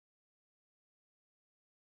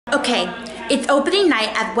Okay, it's opening night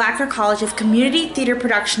at Wagner College's community theater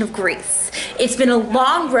production of Grease. It's been a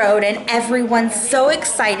long road and everyone's so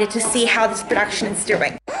excited to see how this production is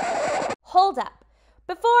doing. Hold up.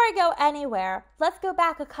 Before I go anywhere, let's go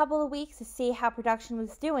back a couple of weeks to see how production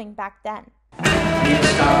was doing back then. My name is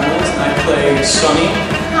Scott Mills and I play Sonny.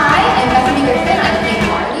 Hi, I'm Bethany Griffin. I play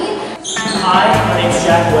Marty. Hi, my name is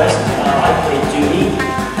Jack West. I play Judy.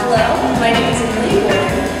 Hello, my name is Annabella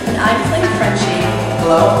Gordon and I play Frenchie.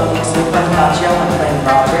 Hello, my name is Lucas Pacho. I'm playing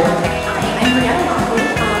Robert. Hi, I'm Brianna Markle.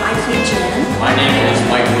 I play Jen. My name is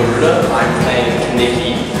Mike Laruda. I'm playing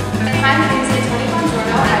Nikki. Hi, my name is Tony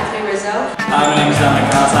Bongiorno. I play Rizzo. Hi, my name is Dominic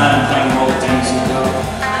Constantine. I'm playing Roll Team Zuko.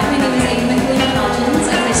 Hi, my name is Amy McLean-Hodgins.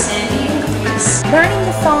 I play Sandy in Grease. Learning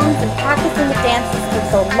the songs and practicing the dances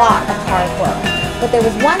was a lot of hard work, but there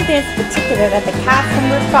was one dance in particular that the cast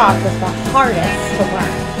member thought was the hardest to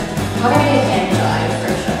learn. Probably a hand jive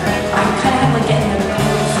for sure. I kind of have like getting the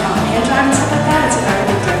groove hand jive and stuff like that. It's a very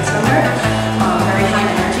big dance number, very high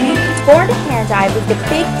energy. Born to Hand Jive was the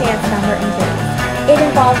big dance number in Grease. It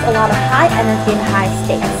involved a lot of high energy and high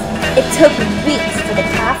stakes. It took weeks for the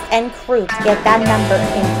cast and crew to get that number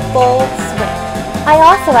in full swing. I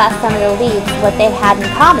also asked some of the leads what they had in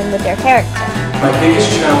common with their character. My biggest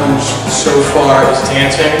challenge so far is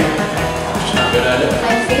dancing. I'm just not good at it.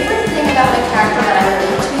 My favorite thing about my character that I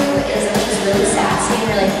relate to is that she's really sassy and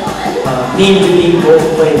really fun. Me and Judy both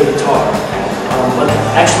play the guitar. But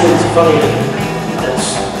actually, it's funny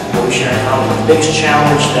that's what we share in common. The biggest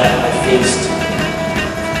challenge that I faced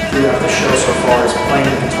throughout the show so far is playing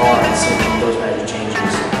the guitar and singing those magic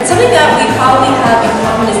changes. And something that we probably have in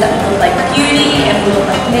common is that we both like beauty and we both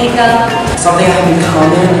like makeup. Something I have in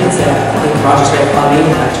common is that I think Roger's very funny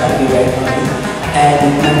and I try to be very funny.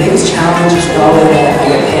 And my biggest challenge is probably that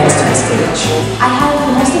I get pants to the stage. I have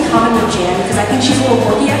the most in common with Jan because I think she's a little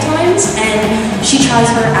quirky at times and she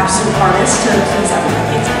tries her absolute hardest to please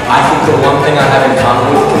everybody. I think the one thing I have in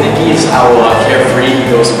common with Nikki is how carefree he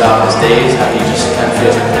goes about his days, how he just kind of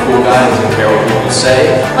feels like a cool guy and doesn't care what people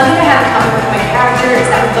say. One thing I have in common with my character is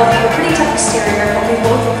that we both have a pretty tough exterior, but we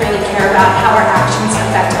both really care about how our actions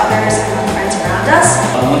affect others and the friends around us.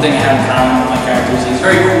 One thing I have in common with my character is he's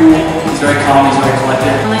very cool, he's very calm, he's very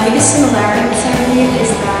collected. My biggest similarity with Sandy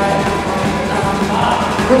is that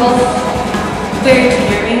we're both very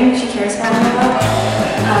caring. She cares about me a lot,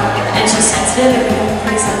 and she's sensitive, and I'm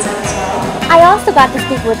pretty sensitive as well. I also got to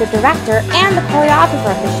speak with the director and the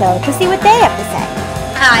choreographer of the show to see what they have to say.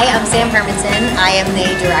 Hi, I'm Sam Hermanson. I am the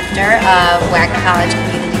director of Wagner College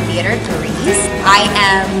Community Theater, Grease. I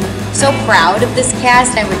am so proud of this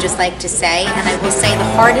cast, I would just like to say, and I will say the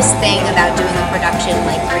hardest thing about doing a production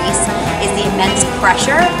like Grease is the immense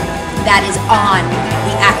pressure that is on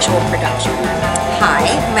the actual production.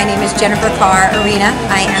 Hi, my name is Jennifer Carr-Arena.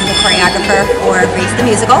 I am the choreographer for Grease the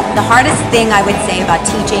Musical. The hardest thing I would say about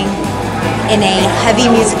teaching in a heavy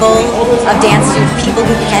musical of dance to people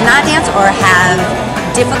who cannot dance or have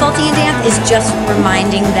difficulty in dance is just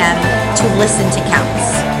reminding them to listen to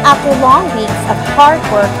counts. After long weeks of hard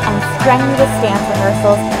work and strenuous dance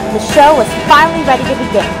rehearsals, the show was finally ready to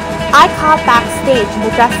begin. I caught backstage in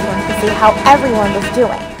the dressing room to see how everyone was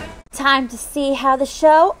doing. Time to see how the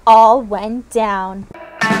show all went down.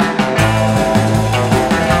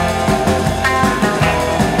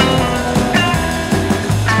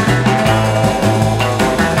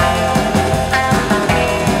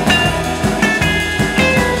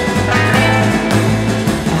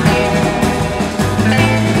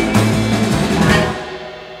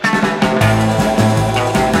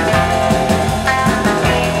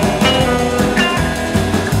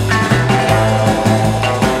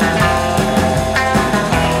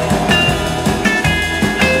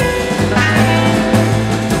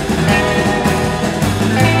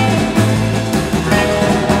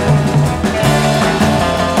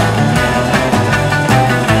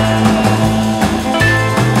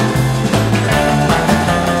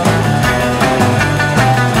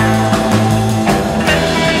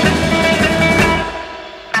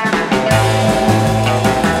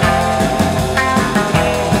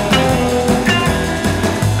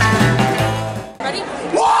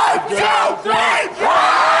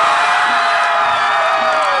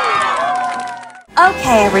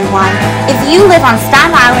 Okay, everyone, if you live on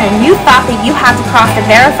Staten Island and you thought that you had to cross to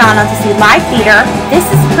Verrazano to see live theater, this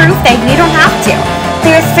is proof that you don't have to.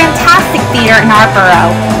 There is fantastic theater in our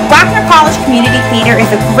borough. Wagner College Community Theater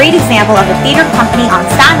is a great example of a theater company on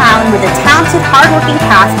Staten Island with a talented, hardworking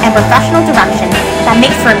cast and professional direction that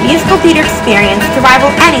makes for a musical theater experience to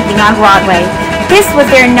rival anything on Broadway. This was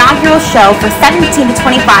their inaugural show for 17 to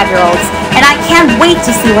 25-year-olds, and I can't wait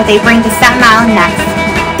to see what they bring to Staten Island next.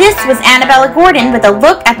 This This was Annabella Gordon with a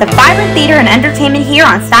look at the vibrant theater and entertainment here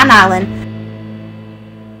on Staten Island.